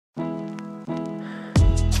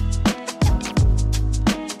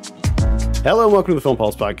Hello and welcome to the Film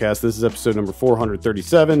Pulse Podcast. This is episode number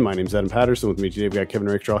 437. My name's Adam Patterson. With me today we've got Kevin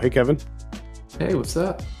Rakestraw. Hey, Kevin. Hey, what's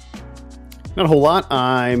up? Not a whole lot.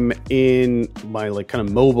 I'm in my kind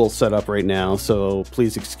of mobile setup right now, so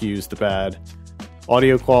please excuse the bad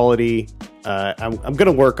audio quality. I'm going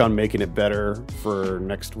to work on making it better for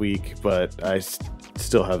next week, but I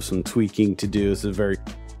still have some tweaking to do. This is a very,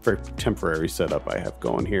 very temporary setup I have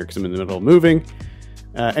going here because I'm in the middle of moving.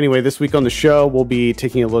 Anyway, this week on the show, we'll be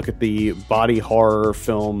taking a look at the body horror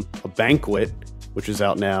film A Banquet, which is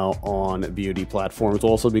out now on VOD platforms.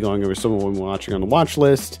 We'll also be going over some of what we're watching on the watch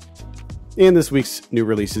list, and this week's new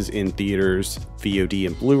releases in theaters, VOD,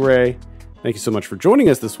 and Blu-ray. Thank you so much for joining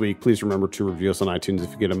us this week. Please remember to review us on iTunes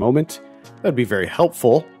if you get a moment. That'd be very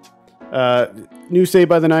helpful. New Saved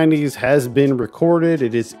by the 90s has been recorded.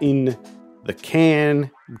 It is in the can.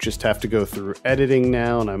 Just have to go through editing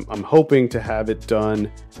now, and I'm hoping to have it done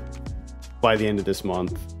by the end of this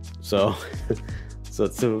month. So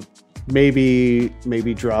maybe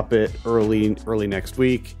drop it early next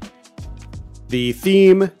week. The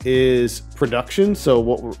theme is production. So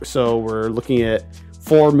we're looking at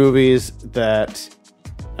 4 movies that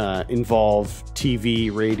involve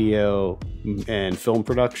TV, radio, and film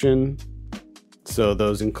production. So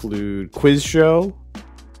those include Quiz Show,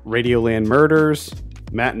 Radioland Murders,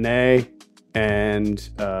 Matinee, and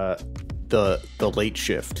the Late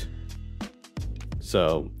Shift.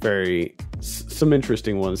 So some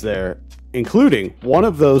interesting ones there, including one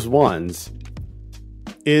of those ones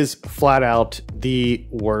is flat out the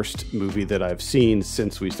worst movie that I've seen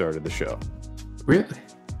since we started the show. Really?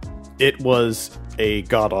 It was a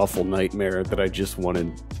god-awful nightmare that I just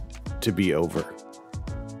wanted to be over.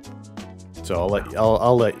 So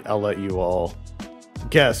I'll let you all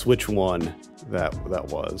guess which one that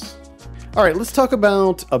was. All right, let's talk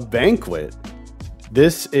about A Banquet.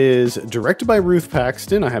 This is directed by Ruth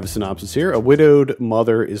Paxton. I have a synopsis here. A widowed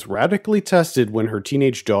mother is radically tested when her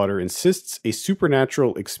teenage daughter insists a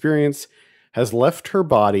supernatural experience has left her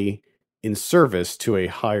body in service to a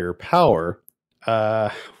higher power.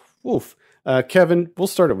 Kevin, we'll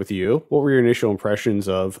start it with you. What were your initial impressions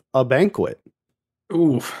of A Banquet?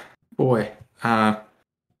 Oof, boy. We're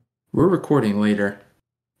recording later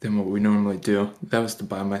than what we normally do. That was to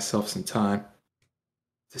buy myself some time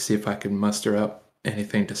to see if I could muster up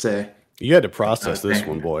anything to say. You had to process this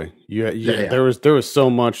one, boy. Yeah. There was so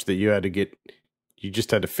much that you just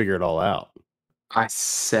had to figure it all out. I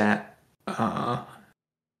sat in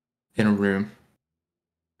a room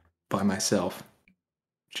by myself,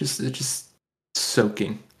 just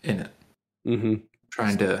soaking in it,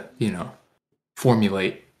 trying to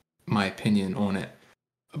formulate my opinion on it.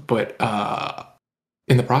 But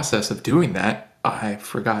in the process of doing that, I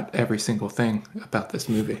forgot every single thing about this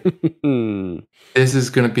movie. This is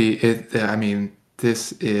going to be it. I mean,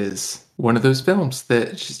 this is one of those films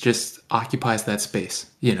that just occupies that space,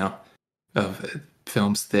 of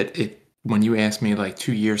films that when you ask me like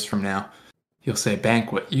 2 years from now, you'll say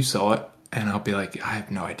Banquet, you saw it. And I'll be like, I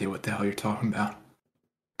have no idea what the hell you're talking about.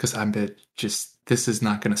 Because this is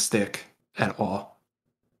not going to stick at all.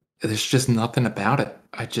 There's just nothing about it.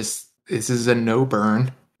 This is a no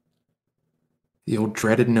burn. The old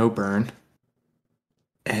dreaded no burn.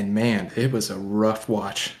 And man, it was a rough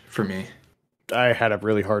watch for me. I had a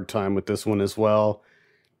really hard time with this one as well.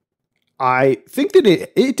 I think that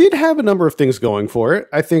it did have a number of things going for it.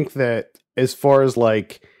 I think that as far as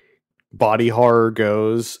like body horror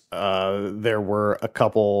goes, there were a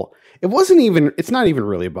couple. It's not even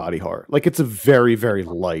really a body horror. Like, it's a very, very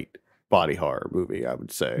light body horror movie, I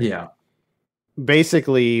would say. Yeah.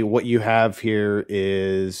 Basically, what you have here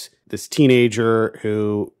is this teenager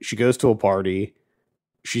who she goes to a party.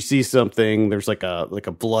 She sees something. There's like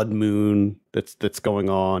a blood moon that's going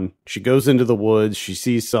on. She goes into the woods. She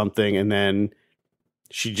sees something, and then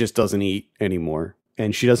she just doesn't eat anymore.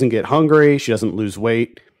 And she doesn't get hungry. She doesn't lose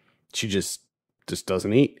weight. She just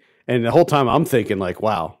doesn't eat. And the whole time I'm thinking like,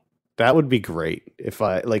 wow, that would be great if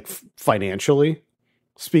I financially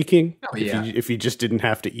speaking, if you just didn't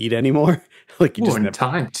have to eat anymore. Like you just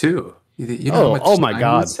time too. Oh my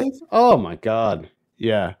God. Oh my God.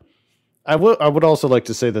 Yeah. I would also like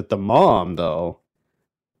to say that the mom though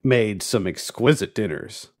made some exquisite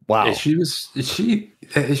dinners. Wow. She was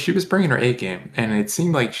bringing her A game, and it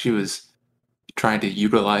seemed like she was trying to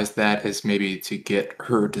utilize that as maybe to get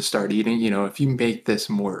her to start eating. If you make this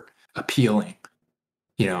more appealing,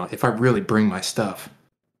 if I really bring my stuff,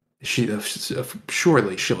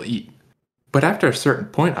 surely she'll eat. But after a certain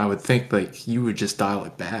point, I would think like you would just dial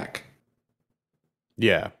it back.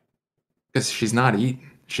 Yeah. Because she's not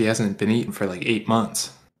eating. She hasn't been eating for like 8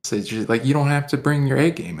 months. So it's just like, you don't have to bring your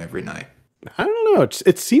A game every night. I don't know.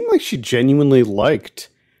 It seemed like she genuinely liked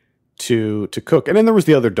to cook, and then there was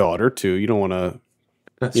the other daughter too. You don't want to.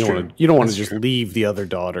 That's You don't true. want to. You don't want to That's just true. leave the other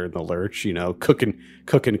daughter in the lurch. You know, cooking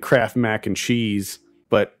Kraft mac and cheese.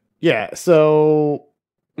 But yeah, so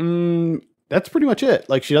that's pretty much it.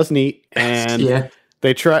 Like she doesn't eat, and Yeah.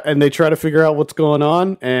 they try to figure out what's going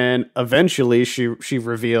on, and eventually she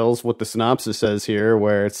reveals what the synopsis says here,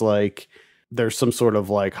 where it's like there's some sort of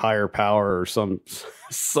like higher power or something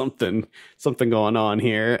going on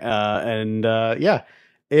here, and yeah,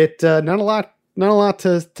 it not a lot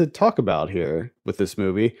to talk about here with this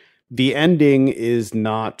movie. The ending is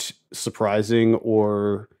not surprising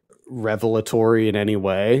or revelatory in any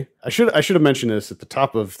way. I should have mentioned this at the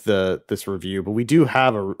top of this review, but we do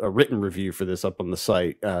have a written review for this up on the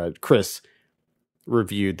site. Chris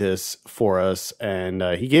reviewed this for us, and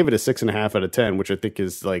he gave it a 6.5 out of 10, which I think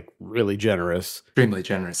is like really generous. Extremely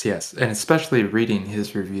generous, yes. And especially reading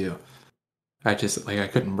his review, I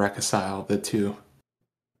couldn't reconcile the two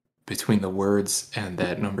between the words and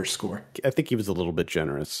that number score. I think he was a little bit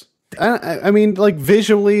generous. I mean, like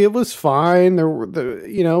visually, it was fine.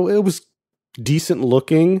 It was decent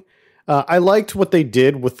looking. I liked what they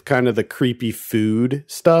did with kind of the creepy food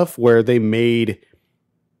stuff, where they made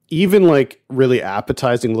even like really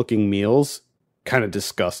appetizing looking meals kind of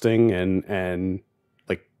disgusting, and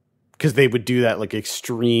like because they would do that like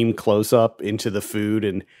extreme close up into the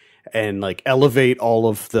food and like elevate all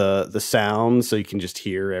of the sounds so you can just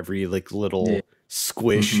hear every like little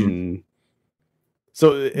squish and.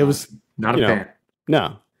 So it was not a fan.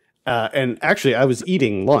 No. And actually, I was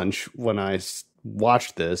eating lunch when I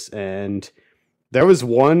watched this, and there was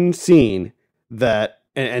one scene that,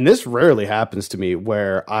 and this rarely happens to me,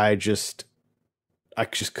 where I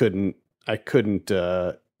couldn't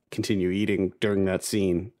continue eating during that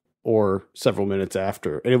scene or several minutes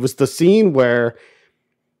after. And it was the scene where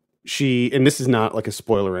and this is not like a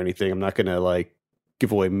spoiler or anything. I'm not going to like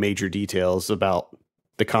give away major details about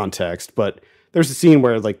the context, but there's a scene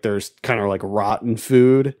where like there's kind of like rotten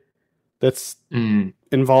food that's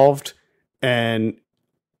involved, and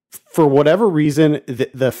for whatever reason,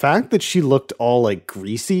 the fact that she looked all like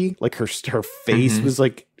greasy, like her face was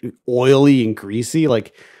like oily and greasy,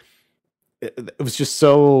 like it was just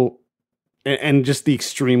so, and just the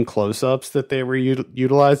extreme close-ups that they were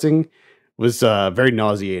utilizing was very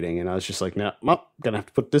nauseating, and I was just like, no, I'm gonna have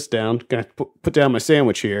to put this down. Gonna have to put down my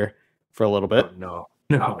sandwich here for a little bit. Oh,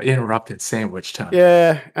 no, interrupted sandwich time.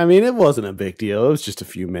 Yeah, I mean, it wasn't a big deal. It was just a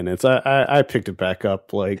few minutes. I picked it back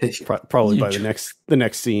up like probably by the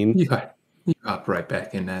next scene. You hopped right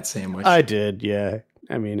back in that sandwich. I did, yeah.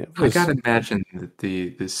 I mean, I gotta imagine that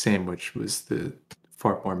the sandwich was the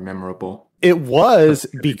far more memorable. It was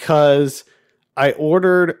because I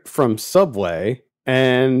ordered from Subway,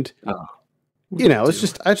 and it's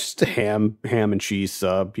just a ham and cheese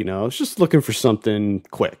sub. You know, I was just looking for something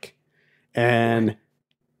quick, and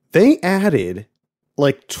they added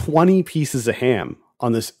like 20 pieces of ham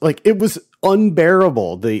on this. Like it was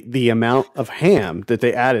unbearable, the amount of ham that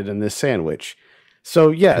they added in this sandwich.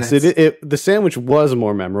 So yes, the sandwich was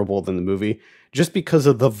more memorable than the movie just because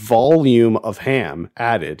of the volume of ham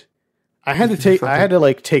added. I had to take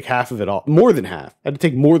half of it off, more than half. I had to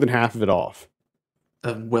take more than half of it off.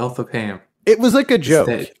 A wealth of ham. It was like a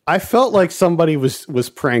joke. I felt like somebody was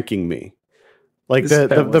pranking me. Like the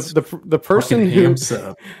person who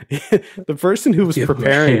the person who was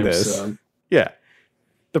preparing this,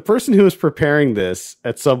 the person who was preparing this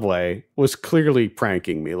at Subway was clearly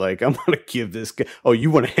pranking me. Like, I'm gonna give this guy. Oh,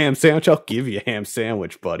 you want a ham sandwich? I'll give you a ham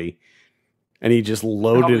sandwich, buddy. And he just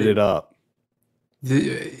loaded it up.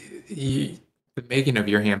 The making of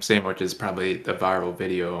your ham sandwich is probably a viral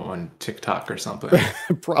video on TikTok or something.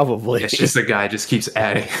 Probably. It's just a guy just keeps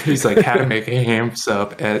adding. He's like, how to make a ham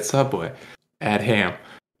sub at Subway. Add ham,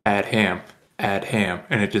 add ham, add ham.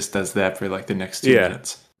 And it just does that for like the next 2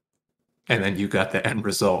 minutes. And then you got the end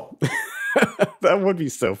result. That would be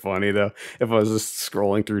so funny, though, if I was just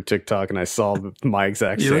scrolling through TikTok and I saw my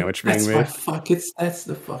exact sandwich being made. That's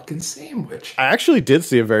the fucking sandwich. I actually did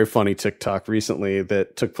see a very funny TikTok recently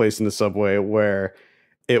that took place in the Subway where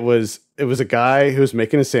it was a guy who was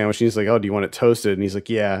making a sandwich, and he's like, oh, do you want it toasted? And he's like,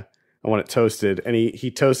 yeah, I want it toasted. And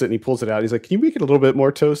he toasts it and he pulls it out. He's like, can you make it a little bit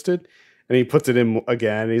more toasted? And he puts it in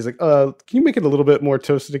again. And he's like, can you make it a little bit more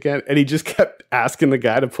toasted again? And he just kept asking the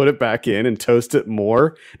guy to put it back in and toast it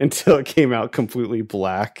more until it came out completely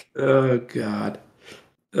black. Oh, God.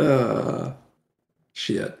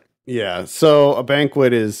 Shit. Yeah. So A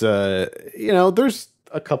Banquet is, there's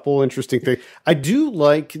a couple interesting things. I do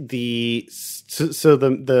like the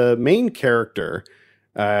main character,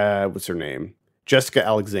 what's her name? Jessica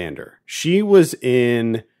Alexander. She was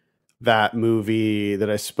in that movie that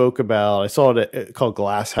I spoke about. I saw it called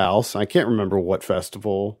Glass House. I can't remember what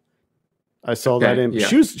festival I saw that in. Yeah.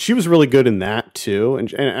 She was really good in that too,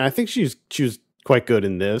 and I think she was quite good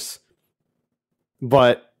in this.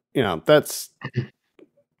 But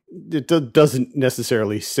doesn't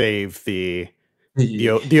necessarily save the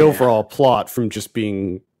overall plot from just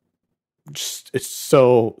being it's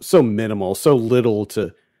so minimal, so little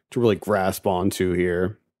to really grasp onto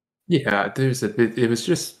here. Yeah, it was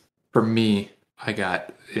just for me. I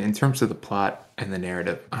got in terms of the plot and the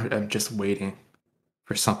narrative. I'm just waiting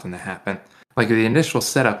for something to happen. Like the initial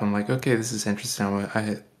setup, I'm like, okay, this is interesting.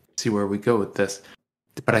 I see where we go with this.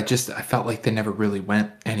 But I felt like they never really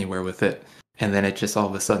went anywhere with it, and then it just all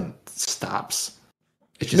of a sudden stops.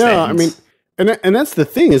 It just ends. I mean, and that's the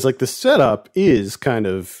thing is like the setup is kind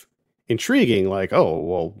of intriguing. Like, oh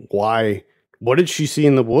well, why? What did she see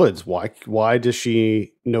in the woods? Why does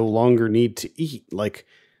she no longer need to eat? Like,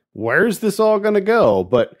 where's this all going to go?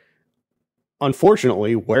 But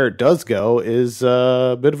unfortunately, where it does go is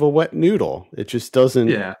a bit of a wet noodle. It just doesn't.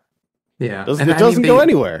 Yeah. It doesn't go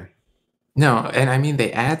anywhere. No, and I mean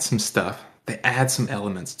they add some stuff. They add some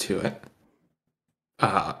elements to it.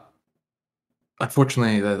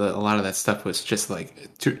 Unfortunately, a lot of that stuff was just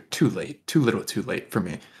like too late, too little, too late for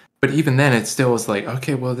me. But even then, it still was like,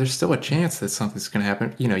 okay, well, there's still a chance that something's going to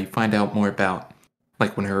happen. You know, you find out more about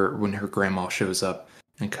like when her grandma shows up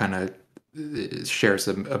and kind of shares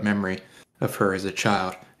a memory of her as a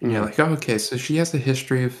child, and you're like, oh, okay, so she has a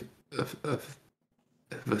history of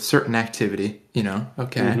a certain activity, you know,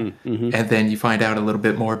 okay. And then you find out a little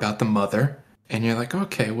bit more about the mother, and you're like,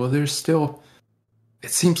 okay, well, there's still,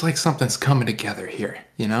 it seems like something's coming together here,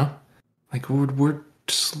 you know? Like, we're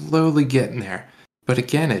slowly getting there. But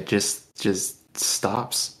again, it just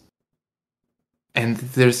stops. And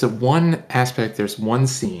there's one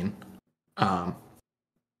scene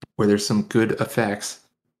where there's some good effects,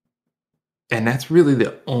 and that's really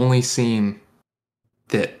the only scene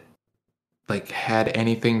that like had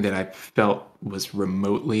anything that I felt was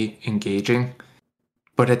remotely engaging,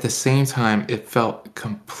 but at the same time it felt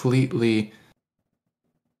completely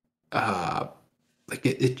like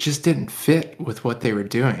it just didn't fit with what they were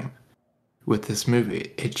doing with this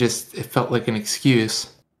movie. It felt like an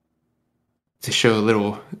excuse to show a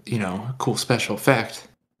little, you know, cool special effect,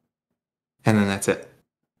 and then that's it.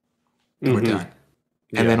 And we're done.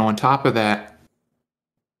 And then on top of that,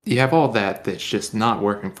 you have all that's just not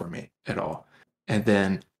working for me at all. And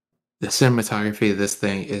then the cinematography of this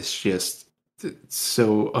thing is just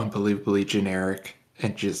so unbelievably generic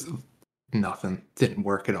and just nothing. Didn't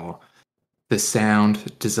work at all. The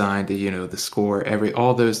sound design, you know, the score,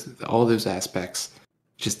 all those aspects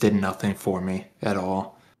just did nothing for me at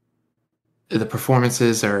all. The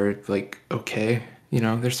performances are like okay, you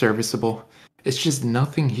know, they're serviceable. It's just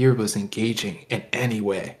nothing here was engaging in any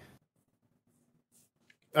way.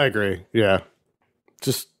 I agree. Yeah.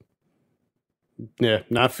 Just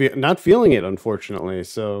not feeling it, unfortunately.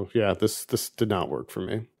 So yeah, this did not work for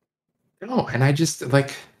me. No, and I just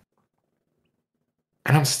like,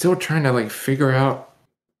 and I'm still trying to like figure out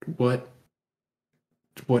what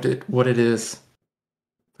it is.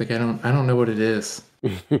 Like I don't know what it is.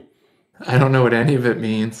 I don't know what any of it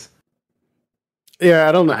means. Yeah,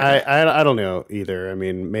 I don't know. I don't know either. I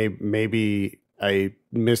mean, maybe I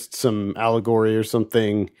missed some allegory or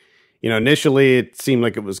something. You know, initially it seemed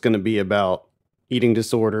like it was going to be about eating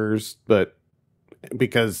disorders, but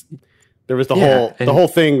because there was the whole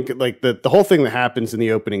thing, like the whole thing that happens in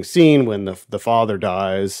the opening scene when the father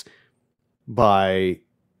dies by,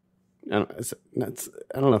 I don't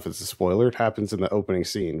know if it's a spoiler. It happens in the opening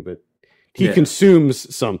scene, but he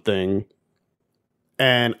consumes something.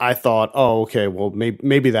 And I thought, oh, okay, well,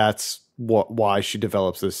 maybe that's why she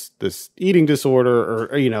develops this eating disorder,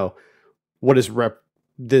 or you know, what is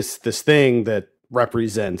this thing that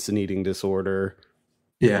represents an eating disorder.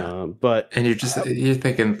 Yeah, and you're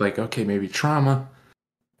thinking like, okay, maybe trauma,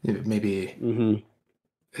 maybe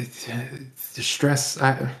the stress.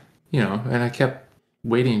 You know, and I kept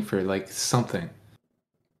waiting for like something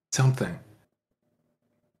to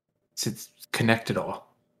connect it all.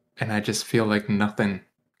 And I just feel like nothing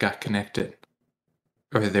got connected,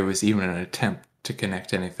 or there was even an attempt to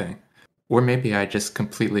connect anything. Or maybe I just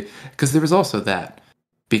completely, because there was also that,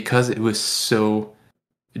 because it was so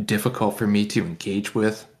difficult for me to engage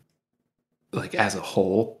with, like as a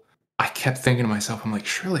whole, I kept thinking to myself, I'm like,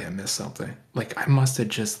 surely I missed something. Like I must have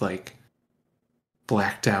just like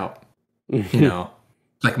blacked out, you know,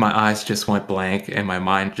 like my eyes just went blank and my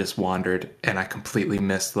mind just wandered and I completely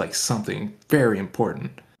missed like something very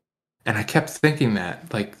important. And I kept thinking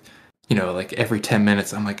that, like, you know, like every 10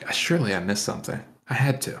 minutes, I'm like, surely I missed something. I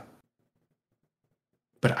had to.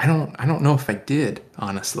 but I don't know if I did,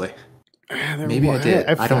 honestly. Maybe I did.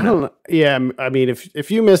 I I don't know. don't know. Yeah, I mean,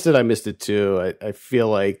 if you missed it, I missed it too. I feel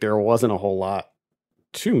like there wasn't a whole lot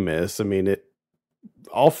to miss. I mean, it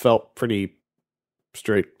all felt pretty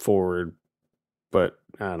straightforward, but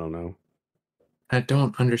I don't know. I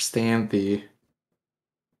don't understand the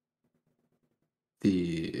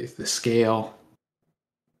scale,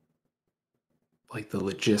 like the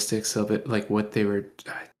logistics of it, like what they were.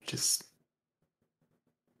 Just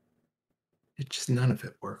none of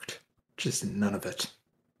it worked. Just none of it.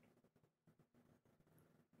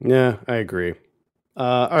 Yeah, I agree.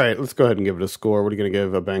 All right, let's go ahead and give it a score. What are you going to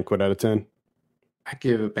give A Banquet out of 10? I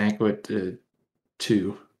give A Banquet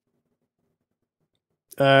 2.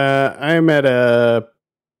 I'm at a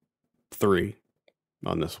 3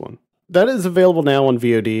 on this one. That is available now on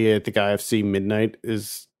VOD. I think IFC Midnight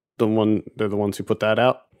is the one. They're the ones who put that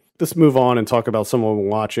out. Let's move on and talk about someone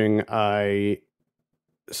watching. I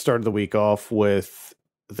started the week off with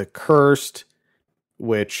The Cursed,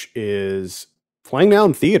 which is playing now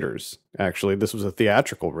in theaters. Actually, this was a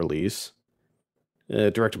theatrical release,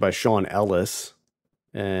 directed by Sean Ellis,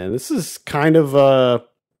 and this is kind of a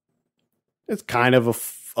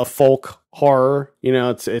folk horror. You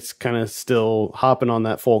know, it's kind of still hopping on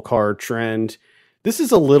that folk horror trend. This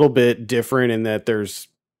is a little bit different in that there's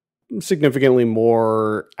significantly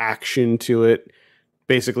more action to it.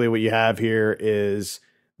 Basically, what you have here is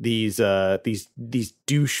these douchebag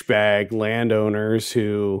landowners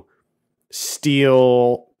who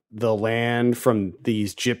steal the land from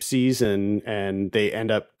these gypsies, and they end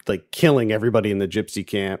up like killing everybody in the gypsy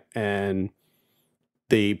camp. And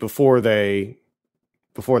before they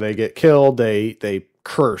get killed, they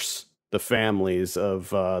curse the families of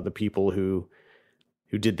the people who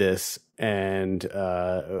did this, and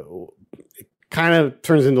it kind of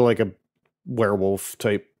turns into like a werewolf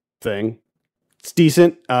type thing. It's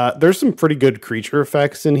decent. There's some pretty good creature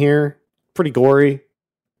effects in here. Pretty gory.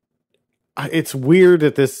 It's weird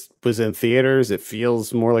that this was in theaters. It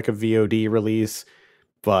feels more like a VOD release,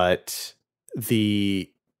 but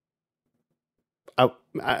I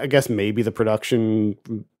guess maybe the production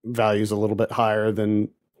value is a little bit higher than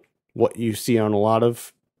what you see on a lot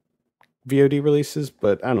of VOD releases,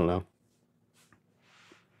 but I don't know.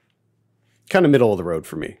 Kind of middle of the road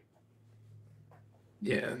for me.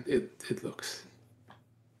 Yeah, it looks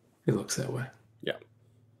that way. Yeah.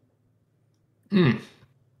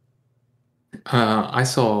 I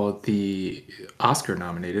saw the Oscar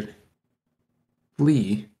nominated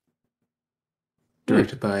Flea,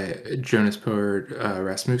 directed by Jonas Poirot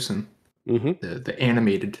Rasmussen. Mm-hmm. The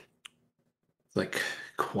animated, like,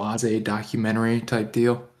 quasi documentary type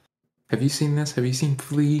deal. Have you seen this? Have you seen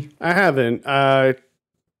Flea? I haven't. I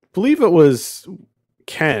believe it was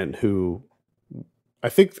Ken who I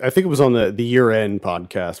think it was on the year-end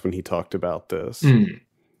podcast when he talked about this.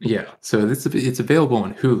 Yeah, so it's available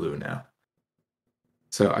on Hulu now.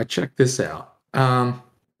 So I checked this out.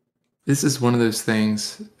 This is one of those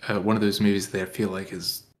things, one of those movies that I feel like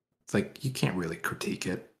is like you can't really critique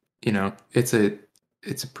it. You know, it's a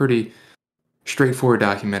pretty straightforward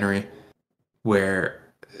documentary where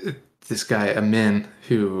this guy Amin,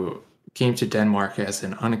 who came to Denmark as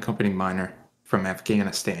an unaccompanied minor from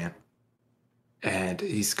Afghanistan, and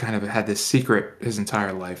he's kind of had this secret his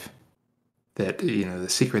entire life, that, you know, the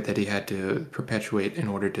secret that he had to perpetuate in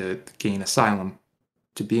order to gain asylum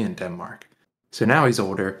to be in Denmark. So now he's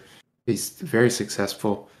older, he's very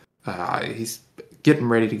successful, he's getting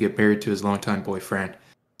ready to get married to his longtime boyfriend.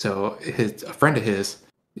 So a friend of his,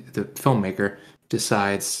 the filmmaker,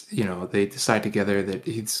 decides, you know, they decide together that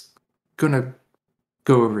he's gonna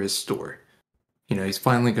go over his story. You know, he's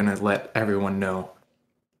finally gonna let everyone know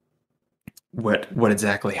what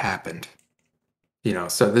exactly happened. You know,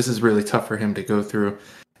 so this is really tough for him to go through,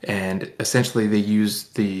 and essentially they use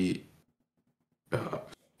they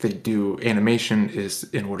do animation is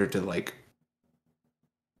in order to like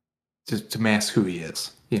to mask who he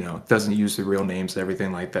is. You know, doesn't use the real names,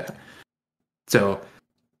 everything like that. So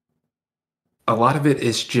a lot of it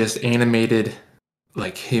is just animated,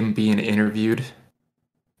 like him being interviewed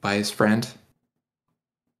by his friend.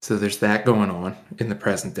 So there's that going on in the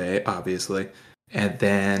present day, obviously. And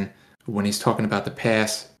then when he's talking about the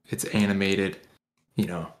past, it's animated, you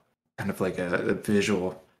know, kind of like a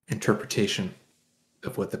visual interpretation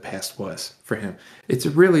of what the past was for him. It's a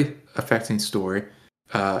really affecting story.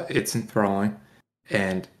 It's enthralling,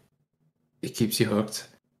 and it keeps you hooked.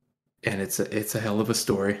 And it's a hell of a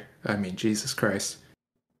story. I mean, Jesus Christ.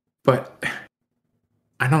 But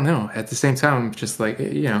I don't know. At the same time, I'm just like,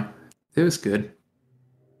 you know, it was good.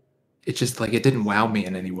 It's just like it didn't wow me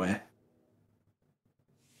in any way.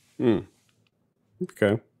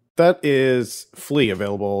 Okay. That is Flea,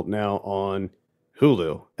 available now on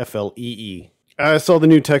Hulu, Flee. I saw the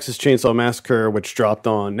new Texas Chainsaw Massacre, which dropped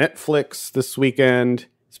on Netflix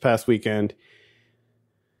this past weekend.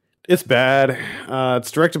 It's bad.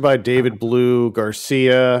 It's directed by David Blue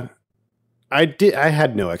Garcia. I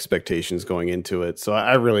had no expectations going into it, so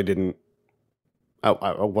I really didn't.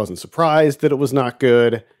 I wasn't surprised that it was not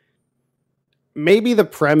good. Maybe the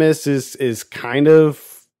premise is kind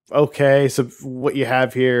of okay. So what you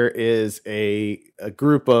have here is a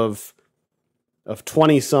group of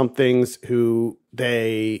 20-somethings who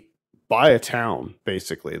they buy a town.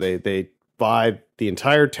 Basically, they buy the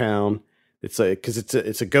entire town. It's because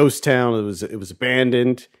it's a ghost town. It was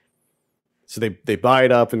abandoned. So they buy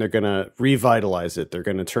it up and they're gonna revitalize it. They're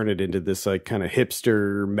gonna turn it into this like kind of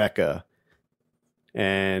hipster mecca.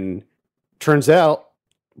 And turns out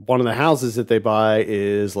one of the houses that they buy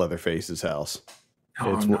is Leatherface's house.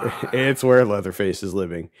 It's where Leatherface is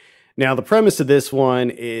living. Now, the premise of this one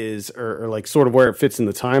is, or like sort of where it fits in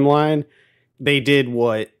the timeline. They did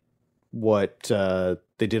what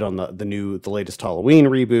they did on the latest Halloween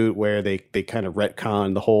reboot, where they kind of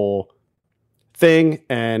retconned the whole thing,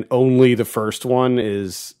 and only the first one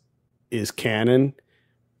is canon.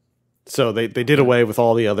 So they did away with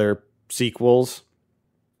all the other sequels.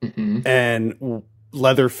 Mm-hmm. And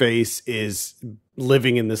Leatherface is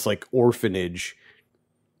living in this like orphanage,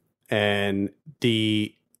 and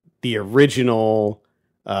the original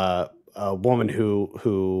woman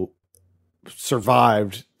who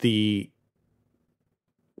survived the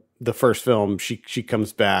first film, she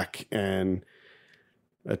comes back and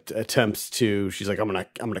attempts to. She's like, I'm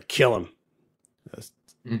gonna kill him.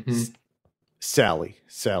 Mm-hmm.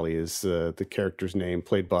 Sally is the character's name,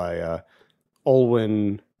 played by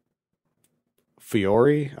Olwen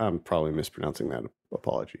Fiore. I'm probably mispronouncing that.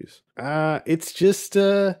 Apologies. It's just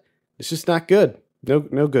not good.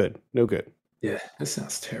 No good. Yeah, this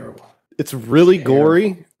sounds terrible. It's really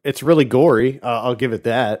gory. It's really gory. I'll give it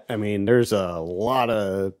that. I mean, there's a lot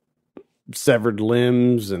of severed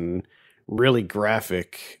limbs and really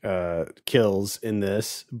graphic kills in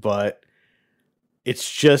this, but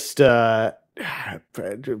it's just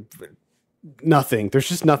nothing. There's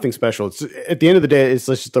just nothing special. It's at the end of the day, it's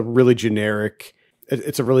just a really generic.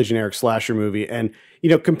 It's a really generic slasher movie, and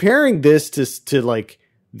comparing this to like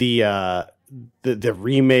the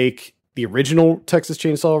remake, the original Texas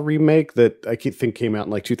Chainsaw remake that I think came out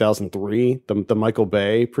in like 2003, the Michael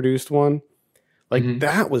Bay produced one. Like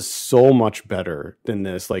that was so much better than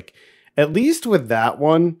this. Like at least with that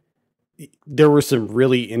one, there were some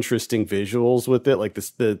really interesting visuals with it. Like the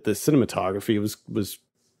cinematography was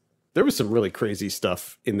there was some really crazy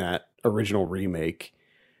stuff in that original remake.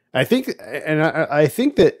 I think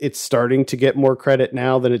that it's starting to get more credit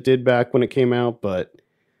now than it did back when it came out, but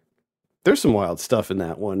there's some wild stuff in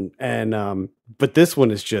that one. And but this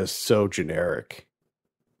one is just so generic.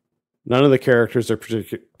 None of the characters are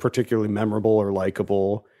particularly memorable or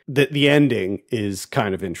likable. The ending is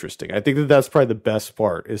kind of interesting. I think that's probably the best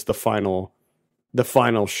part, is the final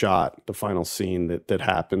shot, the final scene that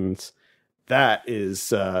happens. That is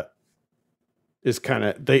kind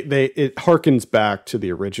of it harkens back to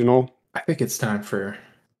the original. I think it's time for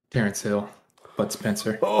Terrence Hill, Bud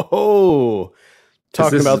Spencer. Oh,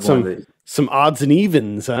 talking about some odds and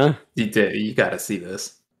evens, huh? You got to see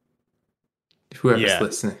this. Whoever's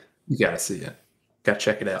listening, you got to see it. Got to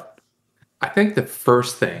check it out. I think the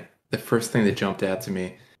first thing that jumped out to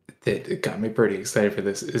me that got me pretty excited for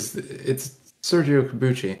this is it's Sergio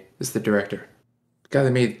Corbucci is the director, the guy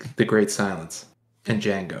that made The Great Silence and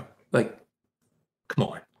Django. Like, come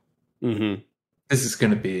on. Mm-hmm. This is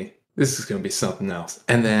gonna be something else.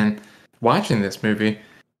 And then watching this movie,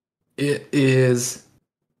 it's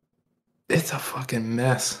a fucking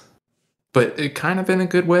mess, but it kind of in a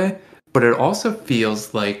good way. But it also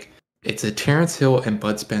feels like it's a Terrence Hill and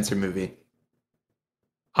Bud Spencer movie,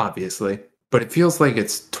 obviously. But it feels like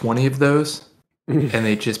it's 20 of those, and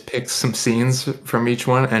they just picked some scenes from each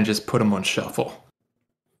one and just put them on shuffle.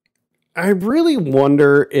 I really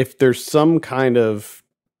wonder if there's some kind of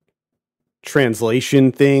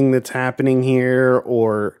translation thing that's happening here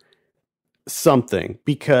or something,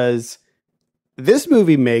 because this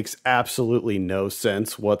movie makes absolutely no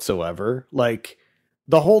sense whatsoever. Like,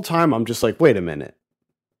 the whole time I'm just like, wait a minute.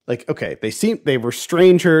 Like, okay, they were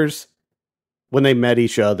strangers when they met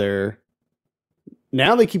each other.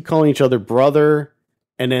 Now they keep calling each other brother.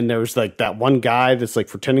 And then there's like that one guy that's like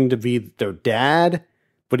pretending to be their dad,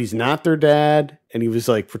 but he's not their dad. And he was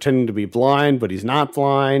like pretending to be blind, but he's not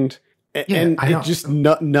blind. And it just,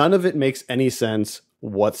 none of it makes any sense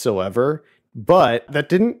whatsoever. But that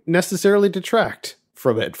didn't necessarily detract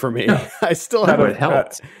from it for me. No, I still no, had it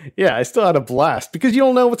helped. I still had a blast because you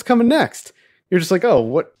don't know what's coming next. You're just like, oh,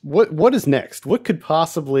 what is next? What could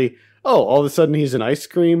possibly? Oh, all of a sudden he's an ice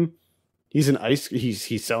cream.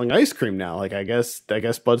 He's selling ice cream now. Like I guess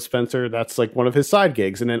Bud Spencer, that's like one of his side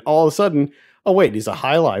gigs, and then all of a sudden, oh wait, he's a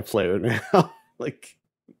highlight player now. Like,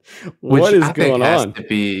 what is going on? To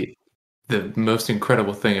be the most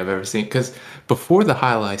incredible thing I've ever seen, because before the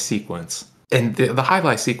highlight sequence, and the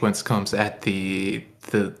highlight sequence comes at the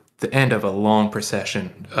end of a long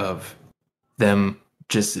procession of them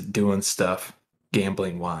just doing stuff,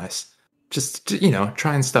 gambling wise, just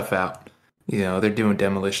trying stuff out. They're doing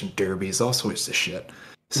demolition derbies, all sorts of shit.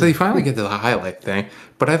 So you finally get to the highlight thing.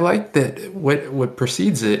 But I like that what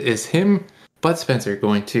precedes it is Bud Spencer,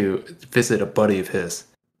 going to visit a buddy of his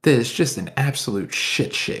that is just an absolute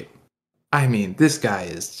shit shape. I mean, this guy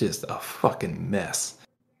is just a fucking mess.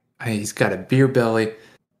 He's got a beer belly.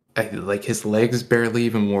 Like, his legs barely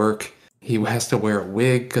even work. He has to wear a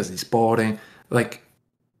wig because he's balding. Like,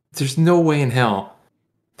 there's no way in hell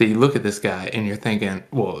that you look at this guy and you're thinking,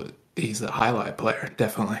 well, he's a highlight player,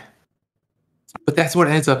 definitely. But that's what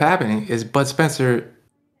ends up happening, is Bud Spencer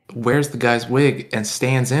wears the guy's wig and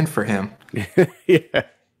stands in for him. Yeah.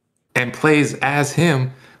 And plays as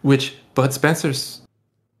him, which Bud Spencer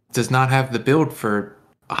does not have the build for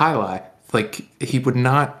highlight. Like, he would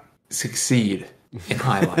not succeed in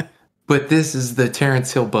highlight. But this is the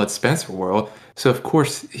Terrence Hill Bud Spencer world, so of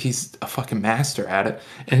course he's a fucking master at it.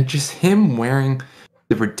 And just him wearing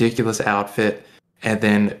the ridiculous outfit, and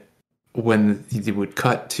then when he would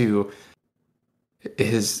cut to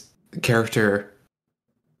his character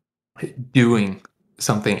doing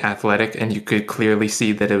something athletic, and you could clearly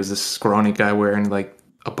see that it was a scrawny guy wearing like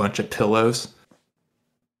a bunch of pillows.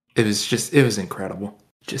 It was incredible.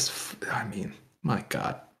 I mean, my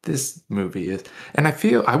God, this movie is, and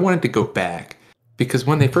I wanted to go back, because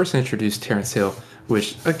when they first introduced Terrence Hill,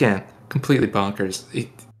 which again, completely bonkers,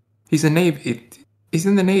 he's in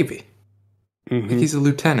the Navy. Mm-hmm. Like, he's a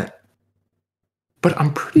lieutenant. But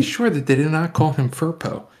I'm pretty sure that they did not call him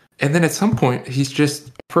Furpo. And then at some point, he's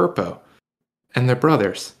just Furpo. And they're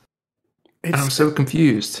brothers. And I'm so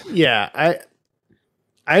confused. Yeah,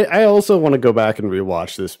 I also want to go back and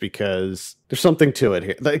rewatch this, because there's something to it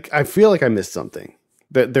here. Like, I feel like I missed something.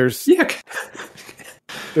 There's so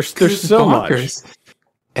bonkers. Much.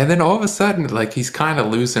 And then all of a sudden, like, he's kind of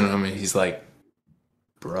losing him, and he's like,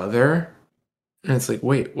 brother? And it's like,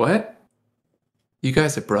 wait, what? You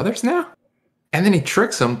guys are brothers now? And then he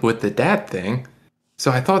tricks him with the dad thing. So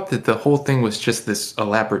I thought that the whole thing was just this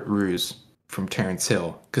elaborate ruse from Terrence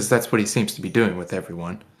Hill, because that's what he seems to be doing with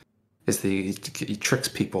everyone, is he tricks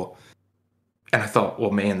people. And I thought,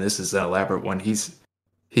 well, man, this is an elaborate one. He's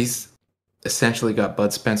essentially got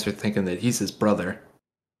Bud Spencer thinking that he's his brother,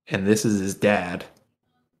 and this is his dad.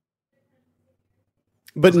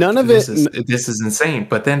 But none of this is insane.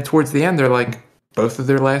 But then towards the end, they're like, both of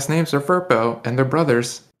their last names are Furpo, and they're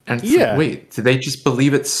brothers. And it's like, wait, did they just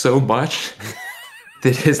believe it so much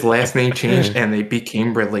that his last name changed and they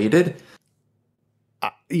became related?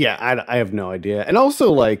 I have no idea. And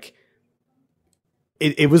also, like,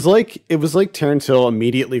 it was like Terrence Hill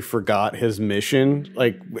immediately forgot his mission.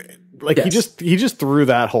 Like yes. he just threw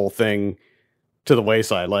that whole thing to the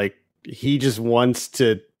wayside. Like, he just wants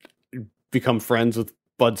to become friends with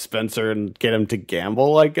Bud Spencer and get him to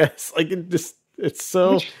gamble, I guess. Like, it's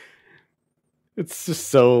just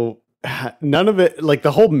so, none of it, like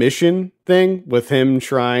the whole mission thing with him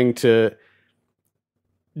trying to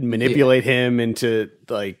manipulate him into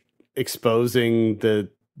like exposing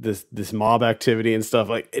this mob activity and stuff,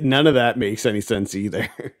 like none of that makes any sense either.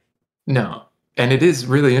 No. And it is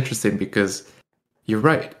really interesting, because you're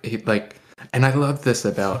right. And I love this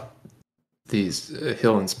about these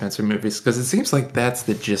Hill and Spencer movies, because it seems like that's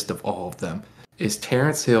the gist of all of them, is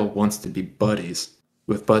Terrence Hill wants to be buddies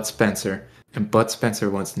with Bud Spencer, and Bud Spencer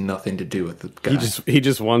wants nothing to do with the guy. He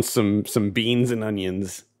just wants some beans and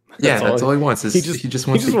onions. That's all he wants. He just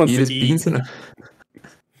wants to eat his beans and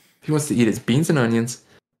he wants to eat his beans and onions,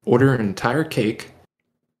 order an entire cake,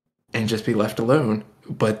 and just be left alone.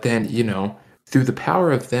 But then, through the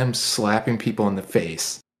power of them slapping people in the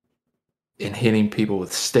face and hitting people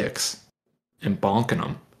with sticks and bonking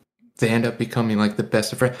them, they end up becoming like the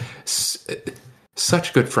best of friends.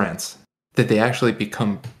 Such good friends that they actually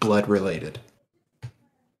become blood related.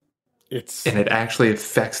 And it actually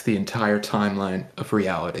affects the entire timeline of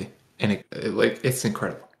reality. And it's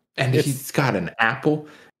incredible. And he's got an apple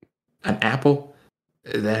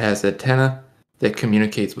that has antenna that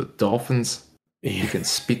communicates with dolphins. He can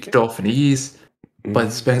speak Dolphinese.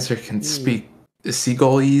 Bud Spencer can speak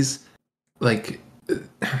Seagullese. Like,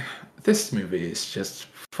 This movie is just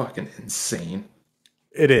fucking insane.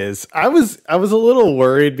 It is. I was a little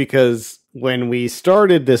worried because when we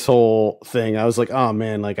started this whole thing, I was like, oh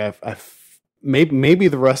man, like maybe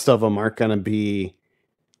the rest of them aren't gonna be,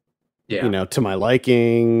 to my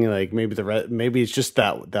liking. Like maybe it's just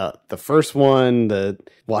the first one, the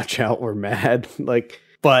Watch Out We're Mad, like.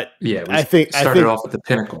 But yeah, I think off at the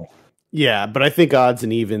pinnacle. Yeah, but I think Odds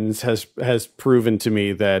and Evens has proven to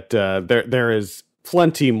me that there is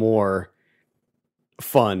plenty more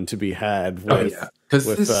fun to be had with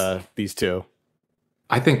these two.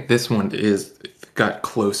 I think this one got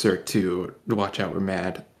closer to Watch Out We're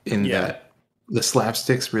Mad in that the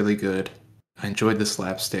slapstick's really good. I enjoyed the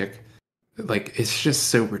slapstick. Like, it's just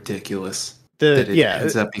so ridiculous that it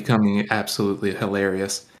ends up becoming absolutely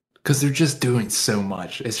hilarious because they're just doing so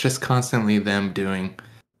much. It's just constantly them doing.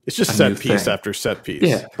 It's just set piece after set piece.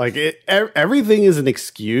 Yeah, like everything is an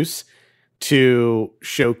excuse to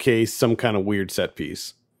showcase some kind of weird set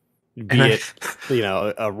piece. Be it,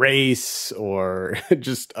 a race or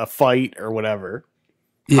just a fight or whatever.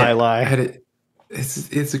 Yeah, highlight.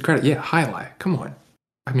 It's incredible. Yeah, highlight. Come on.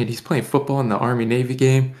 I mean, he's playing football in the Army-Navy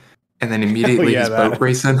game, and then immediately he's boat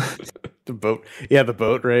racing. the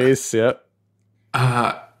boat race. Yep.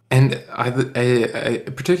 And I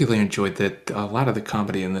particularly enjoyed that a lot of the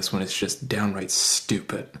comedy in this one is just downright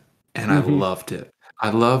stupid, and I loved it. I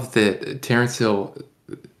love that Terrence Hill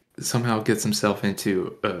somehow gets himself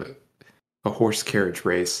into a horse carriage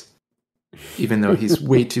race, even though he's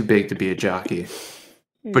way too big to be a jockey.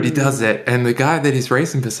 But he does it, and the guy that he's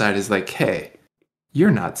racing beside is like, "Hey, you're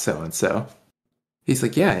not so-and-so." He's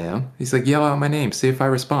like, "Yeah, I am." He's like, "Yell out my name, see if I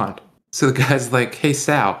respond." So the guy's like, "Hey,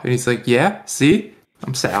 Sal." And he's like, "Yeah, see?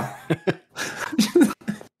 I'm Sal."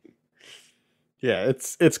 Yeah,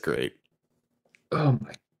 it's great. Oh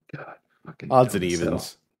my God. Fucking Odds and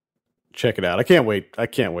Evens. Check it out. I can't wait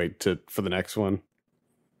for the next one.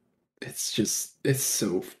 It's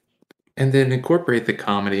so, and then incorporate the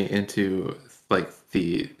comedy into like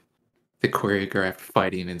the choreographed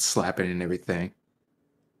fighting and slapping and everything.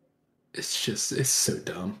 It's so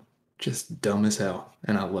dumb. Just dumb as hell.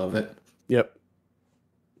 And I love it. Yep.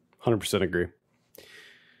 100% agree.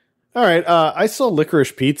 All right. I saw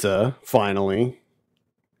Licorice Pizza finally.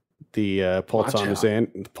 The Paul Thomas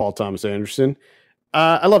Anderson.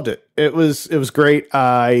 I loved it. It was great.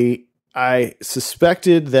 I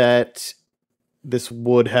suspected that this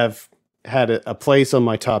would have had a place on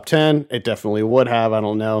my top 10. It definitely would have. I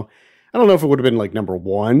don't know if it would have been like number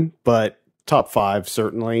 1, but top 5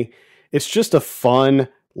 certainly. It's just a fun,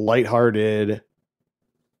 lighthearted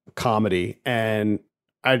comedy, and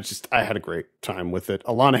I had a great time with it.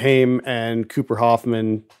 Alana Haim and Cooper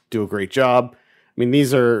Hoffman do a great job. I mean,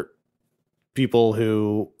 these are people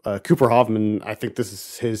who Cooper Hoffman, I think this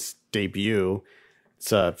is his debut. It's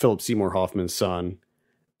Philip Seymour Hoffman's son,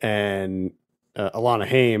 and Alana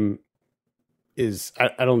Haim is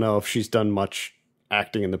I don't know if she's done much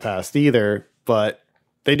acting in the past either, but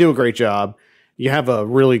they do a great job. You have a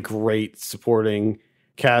really great supporting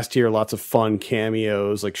cast here, lots of fun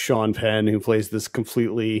cameos like Sean Penn, who plays this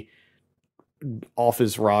completely off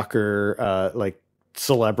his rocker like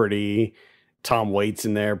celebrity. Tom Waits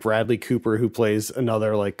in there, Bradley Cooper, who plays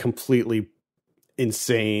another like completely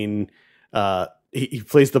insane he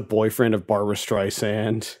plays the boyfriend of Barbra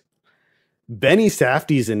Streisand. Benny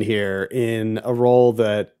Safdie's in here in a role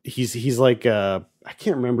that he's like I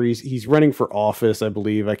can't remember, he's running for office, I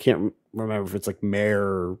believe. I can't remember if it's like mayor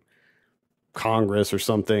or Congress or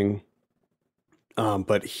something.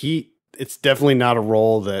 But it's definitely not a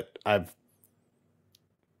role that I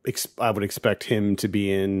would expect him to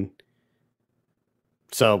be in.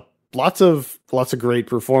 So lots of great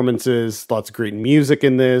performances, lots of great music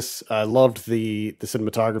in this. I loved the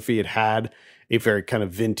cinematography. It had a very kind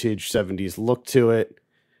of vintage 70s look to it.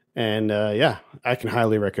 And I can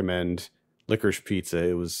highly recommend Licorice Pizza.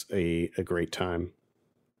 It was a great time.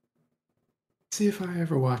 See if I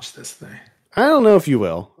ever watch this thing. I don't know if you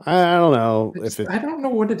will. I don't know I don't know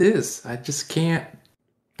what it is. I just can't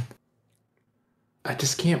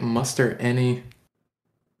muster any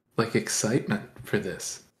like excitement for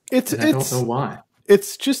this. I don't know why.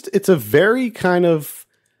 It's a very kind of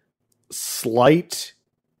slight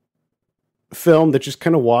film that just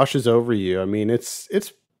kind of washes over you. I mean, it's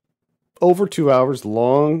over 2 hours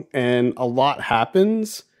long and a lot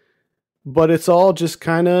happens, but it's all just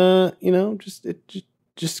kind of,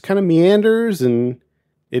 just kind of meanders, and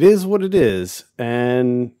it is what it is.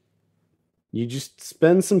 And you just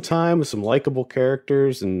spend some time with some likable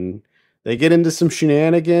characters, and they get into some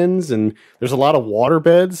shenanigans, and there's a lot of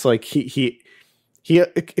waterbeds. Like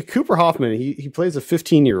Cooper Hoffman, he plays a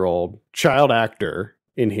 15-year-old child actor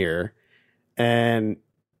in here, and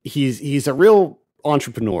he's a real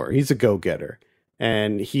entrepreneur. He's a go-getter,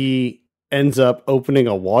 and he ends up opening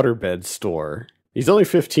a waterbed store. He's only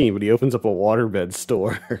 15, but he opens up a waterbed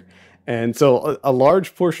store. And so a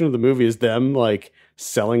large portion of the movie is them like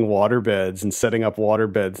selling waterbeds and setting up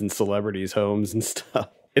waterbeds in celebrities' homes and stuff.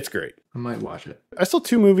 It's great. I might watch it. I saw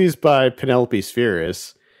 2 movies by Penelope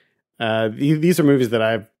Spheris. These are movies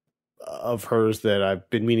that of hers that I've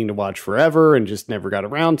been meaning to watch forever and just never got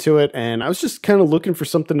around to it. And I was just kind of looking for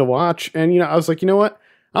something to watch. And, I was like, you know what?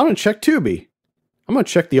 I'm going to check Tubi. I'm going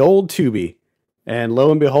to check the old Tubi. And lo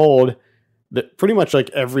and behold, pretty much like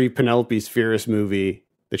every Penelope Spheris movie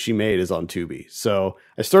that she made is on Tubi. So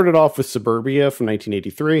I started off with Suburbia from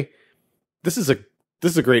 1983. This is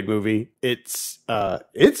a great movie. It's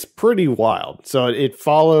pretty wild. So it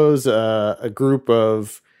follows a group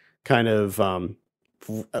of kind of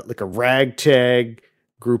like a ragtag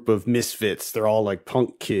group of misfits. They're all like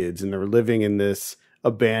punk kids, and they're living in this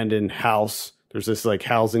abandoned house. There's this like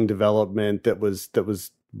housing development that was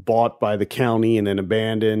bought by the county and then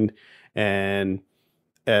abandoned, and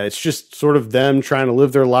it's just sort of them trying to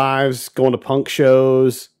live their lives, going to punk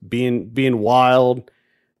shows, being wild,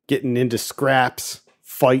 getting into scraps,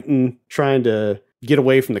 fighting, trying to get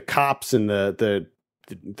away from the cops and the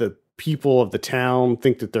people of the town,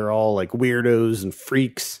 think that they're all like weirdos and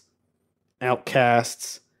freaks,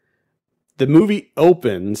 outcasts. The movie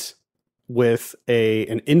opens with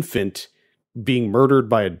an infant being murdered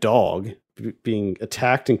by a dog, being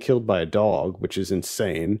attacked and killed by a dog, which is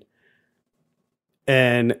insane.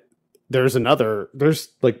 And there's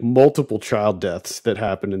like multiple child deaths that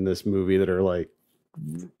happen in this movie that are like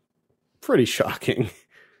pretty shocking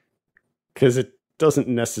because it doesn't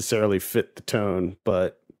necessarily fit the tone.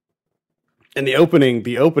 But and the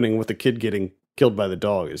opening with the kid getting killed by the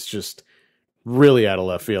dog is just really out of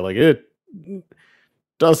left field. Like it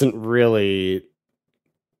doesn't really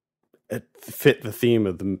fit the theme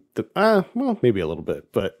of well, maybe a little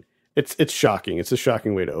bit, but it's shocking. It's a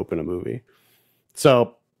shocking way to open a movie.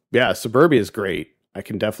 So yeah, Suburbia is great. I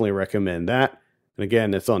can definitely recommend that. And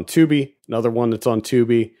again, it's on Tubi. Another one that's on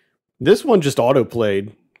Tubi. This one just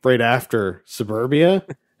auto-played right after Suburbia,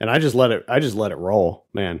 and I just let it roll,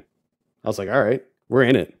 man. I was like, all right, we're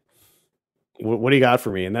in it. What do you got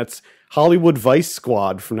for me? And that's Hollywood Vice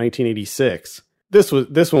Squad from 1986. This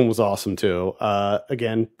one was awesome too.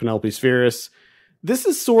 Again, Penelope Spheris. This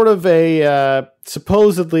is sort of a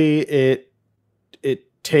supposedly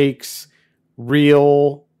it takes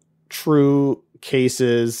real, true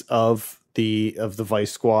cases of the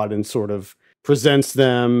Vice Squad and sort of presents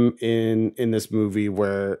them in this movie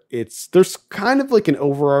where there's kind of like an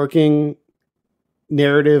overarching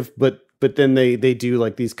narrative, but then they do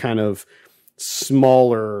like these kind of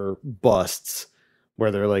smaller busts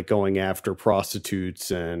where they're like going after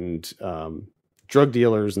prostitutes and drug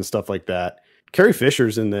dealers and stuff like that. Carrie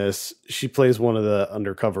Fisher's in this. She plays one of the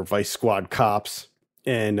undercover Vice Squad cops,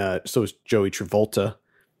 and so is Joey Travolta.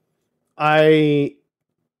 I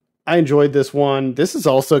enjoyed this one. This is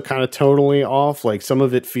also kind of tonally off. Like some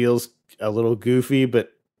of it feels a little goofy,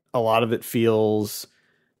 but a lot of it feels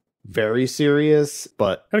very serious,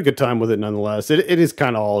 but had a good time with it nonetheless. It is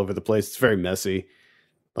kind of all over the place. It's very messy.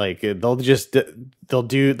 Like they'll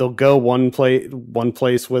go one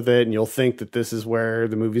place with it, and you'll think that this is where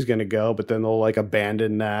the movie's going to go, but then they'll like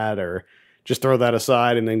abandon that or just throw that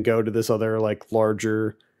aside and then go to this other like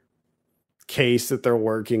larger case that they're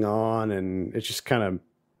working on, and it's just kind of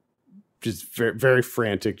just very, very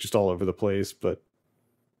frantic, just all over the place, but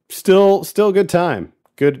still a good time.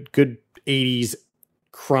 Good 80s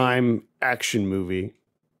crime action movie.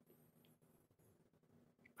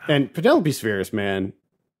 And Penelope Spheris, man,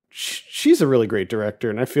 she's a really great director,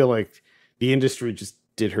 and I feel like the industry just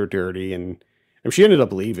did her dirty, and she ended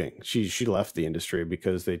up leaving. She left the industry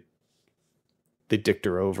because they dicked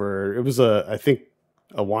her over. It was I think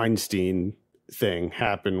a Weinstein thing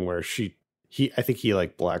happened where I think he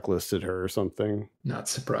like blacklisted her or something. Not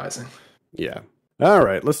surprising. Yeah. All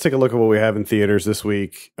right, let's take a look at what we have in theaters this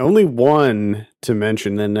week. Only one to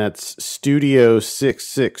mention, and that's Studio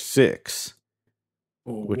 666.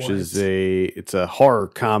 Which is it's a horror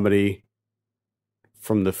comedy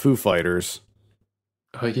from the Foo Fighters.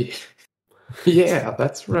 Oh yeah, yeah,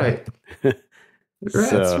 that's right.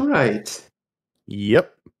 That's right.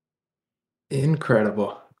 Yep,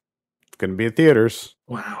 incredible. It's gonna be at theaters.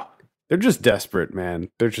 Wow, they're just desperate, man.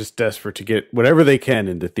 They're just desperate to get whatever they can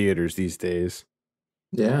into theaters these days.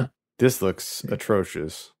 Yeah, this looks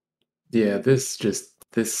atrocious. Yeah,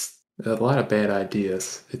 this. A lot of bad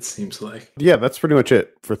ideas, it seems like. Yeah, that's pretty much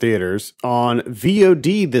it for theaters. On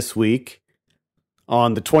VOD this week,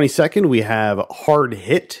 on the 22nd, we have Hard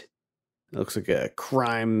Hit, It looks like a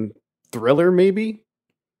crime thriller, maybe.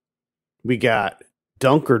 We got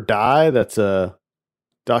Dunk or Die. That's a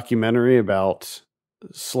documentary about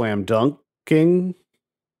slam dunking.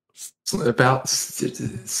 About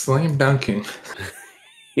slam dunking.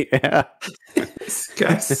 Yeah. This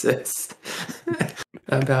guy says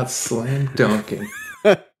about slam dunking.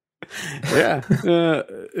 Yeah.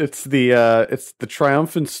 It's the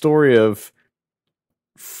triumphant story of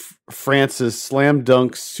France's slam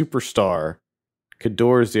dunk superstar,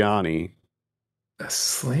 Kador Ziani. A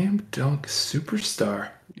slam dunk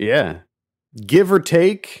superstar. Yeah. Give or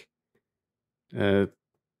take.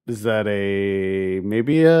 Is that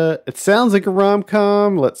it sounds like a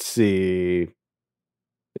rom-com. Let's see.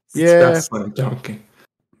 It's about slam dunking.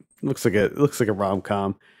 Looks like a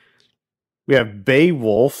rom-com. We have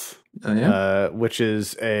Beowulf, which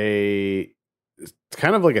is it's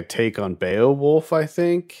kind of like a take on Beowulf, I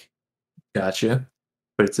think. Gotcha.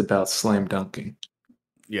 But it's about slam dunking.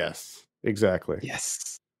 Yes, exactly.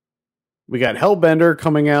 Yes. We got Hellbender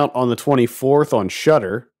coming out on the 24th on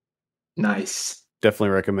Shudder. Nice. Definitely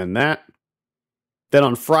recommend that. Then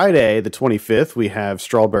on Friday, the 25th, we have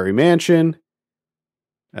Strawberry Mansion.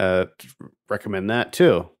 Recommend that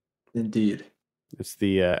too. Indeed. It's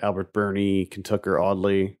the Albert Burney, Kentucker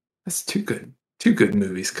Audley. That's two good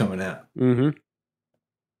movies coming out. Mm-hmm.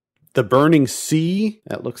 The Burning Sea.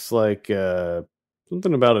 That looks like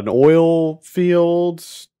something about an oil field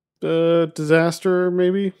disaster,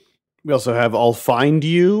 maybe. We also have I'll Find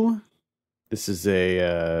You. This is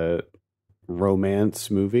a romance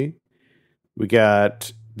movie. We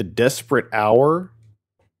got The Desperate Hour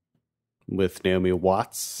with Naomi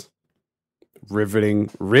Watts.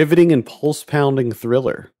 Riveting and pulse-pounding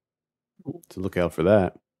thriller. So look out for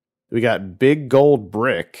that. We got Big Gold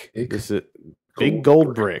Brick. Big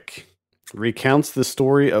Gold Brick recounts the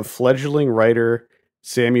story of fledgling writer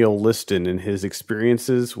Samuel Liston and his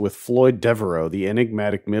experiences with Floyd Devereaux, the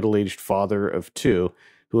enigmatic middle-aged father of two,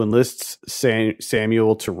 who enlists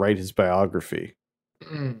Samuel to write his biography.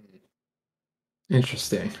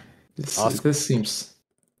 Interesting. This seems...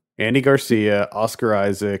 Andy Garcia, Oscar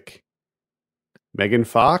Isaac, Megan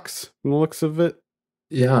Fox, from the looks of it.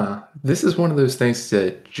 Yeah, this is one of those things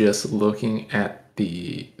that just looking at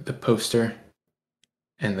the poster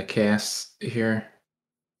and the cast here,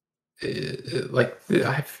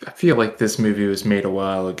 I feel like this movie was made a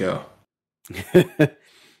while ago. Could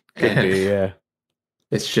be, yeah.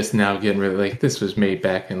 It's just now getting really like this was made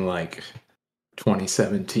back in like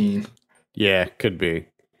 2017. Yeah, could be.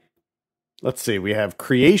 Let's see. We have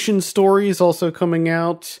Creation Stories also coming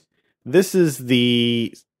out. This is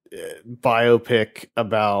the biopic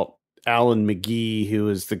about Alan McGee, who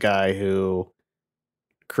is the guy who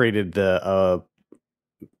created the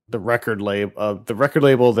record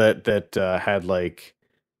label that had like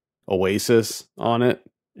Oasis on it,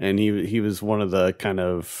 and he was one of the kind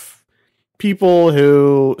of people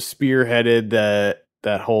who spearheaded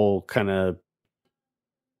that whole kind of,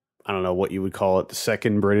 I don't know what you would call it, the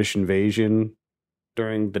second British invasion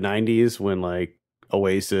during the 90s, when like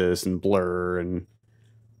Oasis and Blur and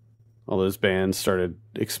all those bands started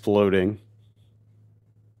exploding.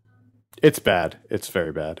 It's bad. It's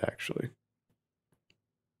very bad, actually.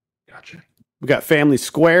 Gotcha. We got Family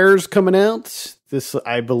Squares coming out. This,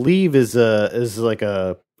 I believe, is it's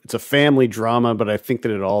a family drama, but I think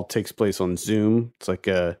that it all takes place on Zoom. It's like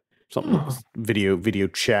video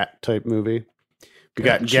chat type movie. We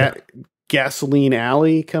got Gasoline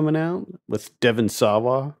Alley coming out with Devon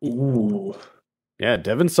Sawa. Ooh. Yeah,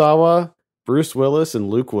 Devon Sawa, Bruce Willis, and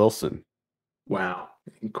Luke Wilson. Wow.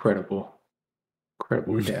 Incredible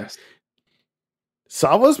cast.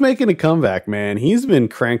 Sawa's making a comeback, man. He's been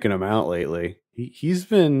cranking them out lately. He's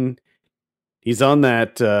on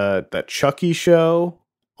that Chucky show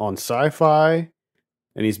on Sci-Fi,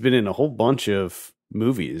 and he's been in a whole bunch of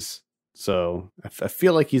movies. So I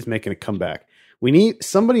feel like he's making a comeback.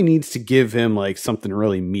 Somebody needs to give him like something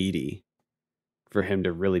really meaty for him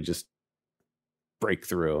to really just break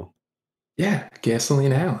through. Yeah,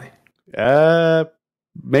 Gasoline Alley.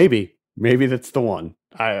 Maybe that's the one.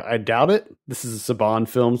 I doubt it. This is a Saban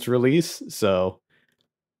Films release, so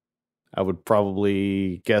I would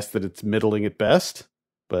probably guess that it's middling at best,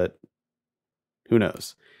 but who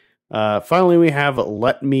knows? Finally, we have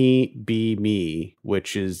Let Me Be Me,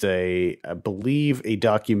 which is I believe, a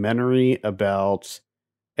documentary about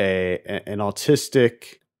an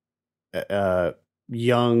autistic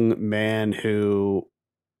young man who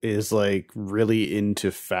is like really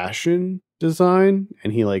into fashion design,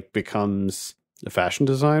 and he like becomes a fashion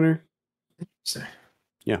designer.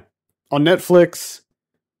 Yeah. On Netflix,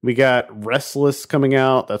 we got Restless coming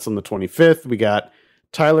out. That's on the 25th. We got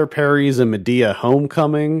Tyler Perry's A Medea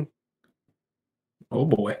Homecoming. Oh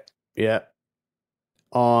boy. Yeah.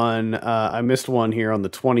 On I missed one here on the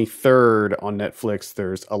 23rd on Netflix.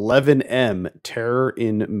 There's 11M Terror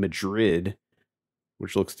in Madrid,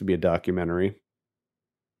 which looks to be a documentary.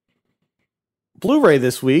 Blu-ray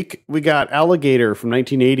this week, we got Alligator from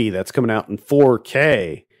 1980 that's coming out in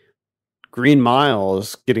 4K. Green Mile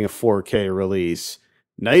is getting a 4K release.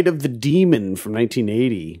 Night of the Demon from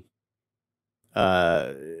 1980.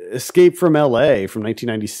 Escape from LA from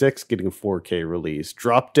 1996 getting a 4K release.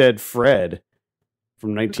 Drop Dead Fred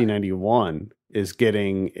from 1991 is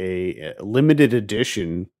getting a limited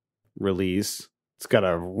edition release. It's got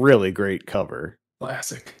a really great cover.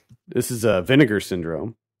 Classic. This is Vinegar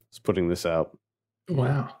Syndrome. It's putting this out.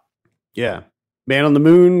 Wow. Yeah. Man on the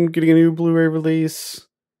Moon getting a new Blu-ray release.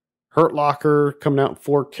 Hurt Locker coming out in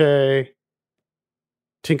 4K.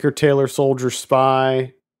 Tinker Tailor Soldier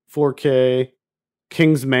Spy 4K.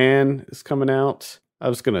 King's Man is coming out. I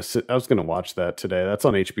was gonna watch that today. That's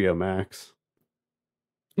on HBO Max.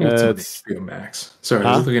 It's on HBO Max. Sorry,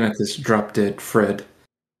 I was looking at this Drop Dead Fred.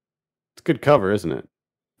 It's a good cover, isn't it?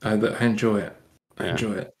 I enjoy it. I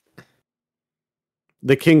enjoy it.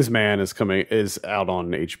 The King's Man is out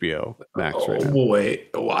on HBO Max right now. Oh boy,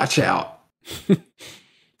 watch out.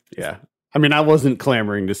 Yeah. I mean, I wasn't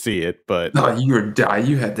clamoring to see it, but... No, you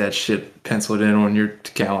had that shit penciled in on your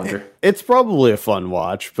calendar. It's probably a fun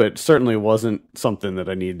watch, but certainly wasn't something that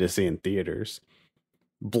I needed to see in theaters.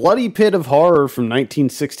 Bloody Pit of Horror from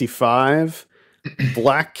 1965.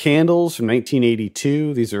 Black Candles from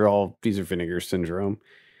 1982. These are Vinegar Syndrome.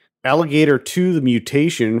 Alligator 2, The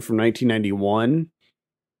Mutation from 1991.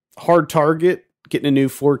 Hard Target getting a new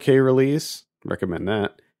 4K release. Recommend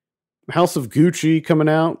that. House of Gucci coming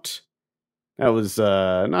out. That was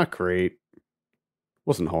not great.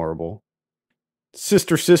 Wasn't horrible.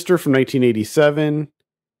 Sister from 1987.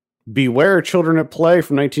 Beware Children at Play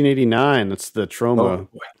from 1989. That's the Trauma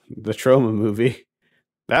movie.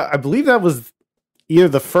 I believe that was either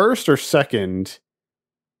the first or second.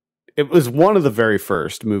 It was one of the very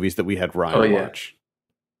first movies that we had Ryan watch.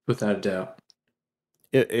 Without a doubt.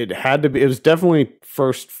 It had to be. It was definitely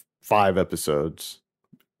first 5 episodes.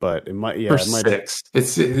 But it might, first 6.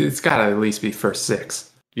 It's got to at least be first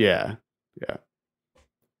 6. Yeah.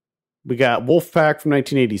 We got Wolfpack from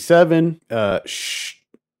 1987.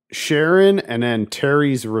 Sharon and then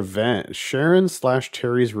Terry's Revenge.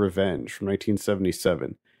 Sharon/Terry's Revenge from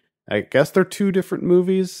 1977. I guess they're 2 different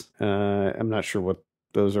movies. I'm not sure what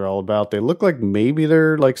those are all about. They look like maybe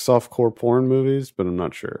they're like softcore porn movies, but I'm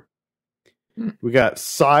not sure. We got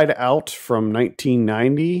Side Out from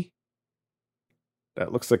 1990.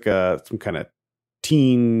 That looks like some kind of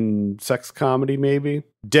teen sex comedy, maybe.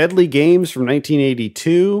 Deadly Games from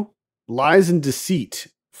 1982. Lies and Deceit.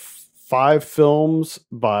 5 films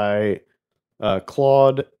by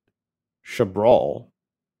Claude Chabrol.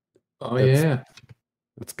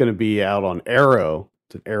 That's going to be out on Arrow.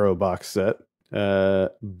 It's an Arrow box set.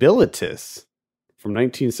 Bilitis from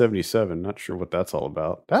 1977. Not sure what that's all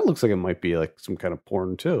about. That looks like it might be like some kind of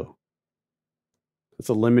porn, too. It's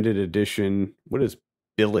a limited edition. What is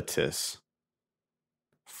Bilitis?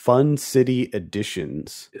 Fun City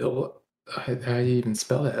Editions. How do you even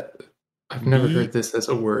spell that? I've never heard this as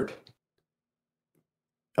a word.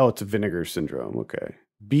 Oh, it's a Vinegar Syndrome. Okay.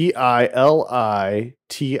 Bilitis.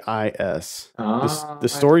 The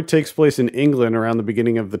story takes place in England around the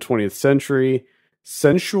beginning of the 20th century,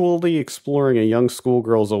 sensually exploring a young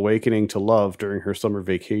schoolgirl's awakening to love during her summer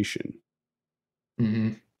vacation.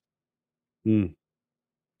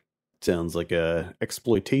 Sounds like a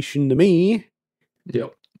exploitation to me.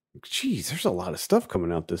 Yep. Jeez, there's a lot of stuff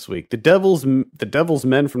coming out this week. The Devil's Men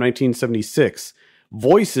from 1976.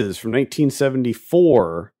 Voices from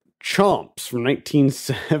 1974. Chomps from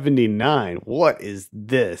 1979. What is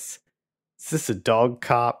this? Is this a dog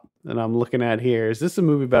cop that I'm looking at here? Is this a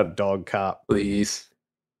movie about a dog cop? Please.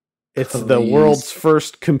 It's the world's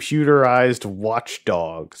first computerized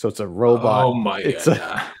watchdog. So it's a robot. Oh my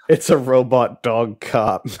god. It's a robot dog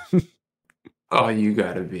cop. Oh, you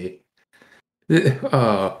gotta be.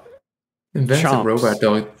 Invents a robot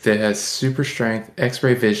dog that has super strength,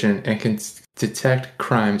 X-ray vision, and can detect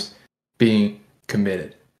crimes being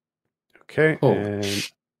committed. Okay. Oh,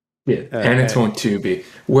 shit. And it's on Tubi.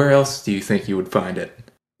 Where else do you think you would find it?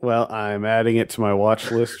 Well, I'm adding it to my watch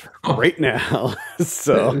list right now.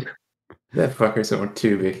 So that fucker's on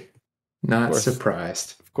Tubi. Not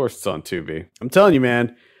surprised. Of course it's on Tubi. I'm telling you,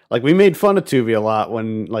 man. Like, we made fun of Tubi a lot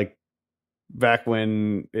back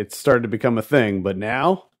when it started to become a thing, but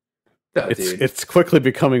now it's quickly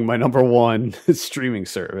becoming my number 1 streaming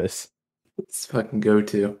service. It's fucking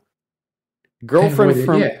go-to. Girlfriend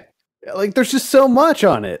from... Yeah. Like, there's just so much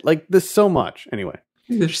on it. Like, there's so much. Anyway.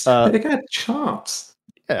 They got chops.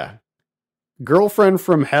 Yeah. Girlfriend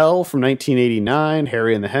from Hell from 1989.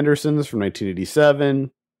 Harry and the Hendersons from 1987.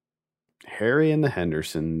 Harry and the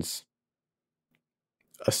Hendersons.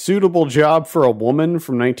 A Suitable Job for a Woman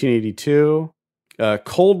from 1982.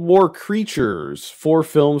 Cold War Creatures. 4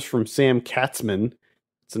 films from Sam Katzman.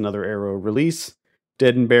 It's another Arrow release.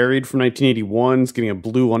 Dead and Buried from 1981 is getting a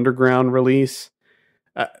Blue Underground release.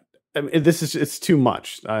 I mean, it's too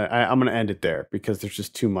much. I'm going to end it there because there's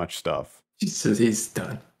just too much stuff. He's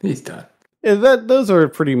done. Yeah, those are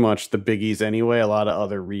pretty much the biggies anyway. A lot of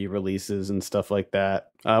other re-releases and stuff like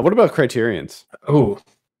that. What about Criterion's? Oh,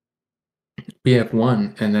 we have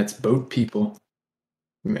one, and that's Boat People.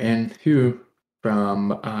 Man, who from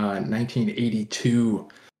 1982.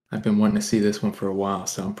 I've been wanting to see this one for a while,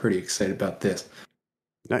 so I'm pretty excited about this.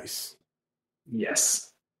 Nice. Yes.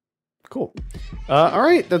 Cool. All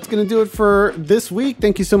right, that's going to do it for this week.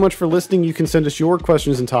 Thank you so much for listening. You can send us your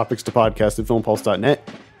questions and topics to podcast@filmpulse.net.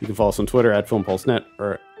 You can follow us on Twitter @FilmPulseNet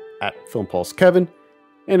or @FilmPulseKevin.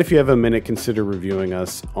 And if you have a minute, consider reviewing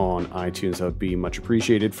us on iTunes. That would be much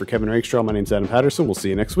appreciated. For Kevin Rakestraw, my name's Adam Patterson. We'll see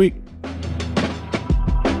you next week.